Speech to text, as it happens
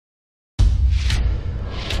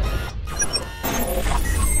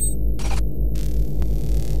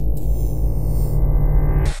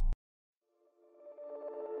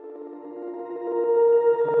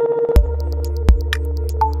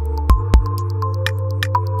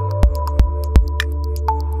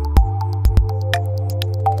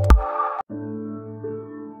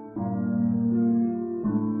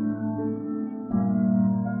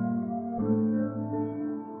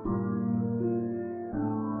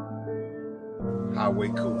Highway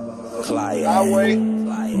Coop. Highway.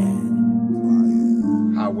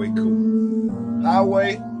 Highway Coop.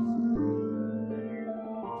 Highway.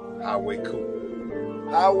 Highway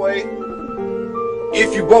Coop. Highway.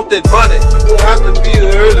 If you want that money, you gon' have to be an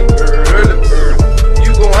early bird, early bird.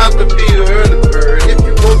 You gon' have to be an early bird. If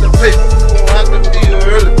you want the paper, you gon' have to be an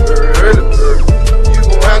early bird, early bird. You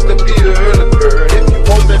gon' have to be an early bird. If you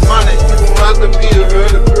want that money, you gon' have to be an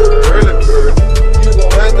early bird, early bird. You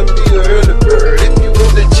gon' have to be an early bird. If you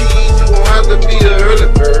want the cheese, you gon' have to be an early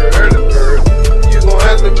bird, early bird. You gon'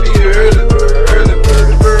 have to be an early bird, early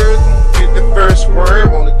bird. Bird gon' get the first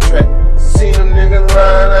worm on the track. Seen them niggas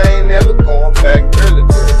line, I ain't never going back. Early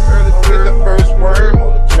bird, early bird. Get the first worm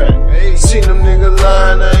on the track. Hey, seen them niggas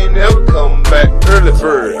line, I ain't never coming back. Early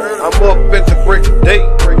bird. I'm up at the break of day.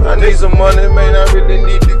 I need some money, man. I really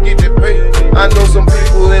need to get that pay. I know some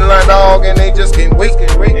people in line dog and they just can't wait.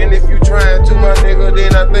 And if you trying to, my nigga,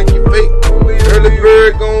 then I think you fake. Early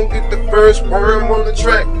bird gon' get the first worm on the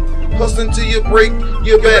track. Hustling till you break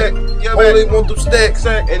your back. Only want them stacks.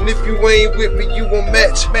 And if you ain't with me, you won't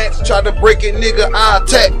match. Try to break it, nigga, I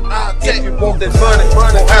attack. If you want that money, you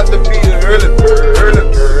gon' have to be an early bird, early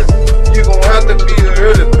bird. You gon' have to be an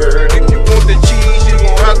early bird. If you want the cheese, you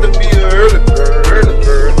gon' have to be an early bird, early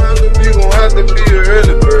bird. You gon' have to be an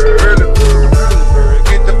early bird, early bird, early bird.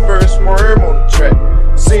 Get the first worm on the track.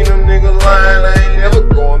 Seen them niggas lying, I ain't never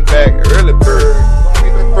going back. Early bird.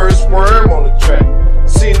 Get the first worm on the track.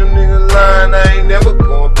 Seen them niggas lying, I ain't never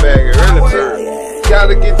going back. Early bird.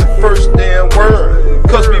 Gotta get the first damn worm.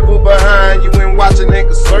 Cause people behind you ain't watching they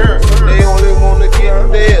concerned. They only wanna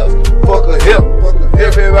get theirs. Fuck a help.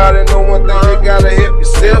 Everybody know one thing, you gotta help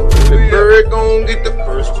yourself. The bird gon' get the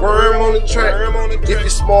first worm on the track. If you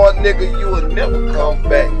smart nigga, you will never come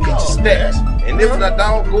back. Get your stacks. And if not,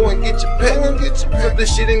 don't go and get your pack. Flip the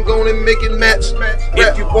shit and go and make it match.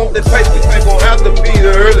 If you want the paper, you gon' have to be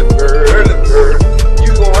the early bird, early bird.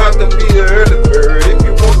 You gon' have to be the early bird. If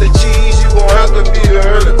you want the cheese, you gon' have to be the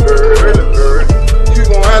early bird, early bird. You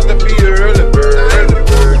gon' have to be the early bird, early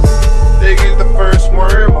bird. They get the first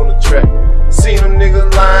worm on the track. Seen them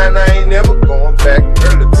niggas lying, I ain't never going back.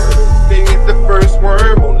 Early bird. They get the first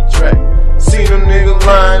worm on the track. Seen them niggas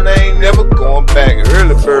lying, I ain't never going back.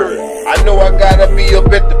 Early bird. I know I gotta be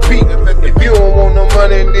up at the peak. If you don't want no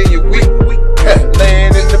money, then you weak.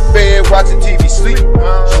 Laying in the bed watching TV sleep.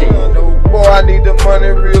 Shit, no boy, I need the money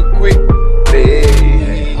real quick.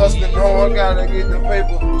 Hey, hustling hard, gotta get the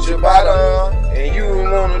paper. Shabada, and you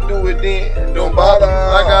don't wanna do it then, don't bother.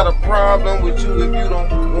 I got a problem with you if you don't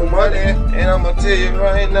want money. And I'ma tell you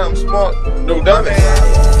right now, I'm smart, no dummy.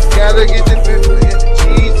 Gotta get the paper and the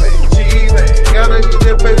cheese, man. Cheese, man. Gotta get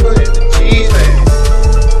the paper and the cheese, man.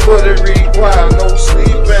 But it requires no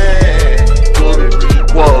sleeping. But it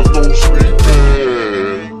requires no sleeping.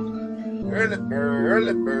 Early bird,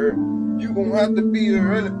 early bird. You gon' have to be an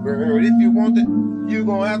early bird. If you want it, you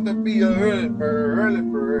gon' have to be an early bird. Early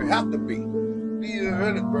bird, have to be. Be an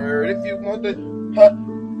early bird. If you want the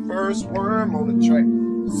first worm on the track.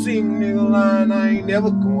 See me nigga line, I ain't never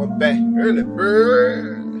going back. Early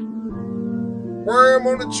bird. Worm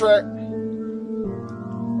on the track.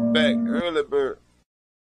 Back, early bird.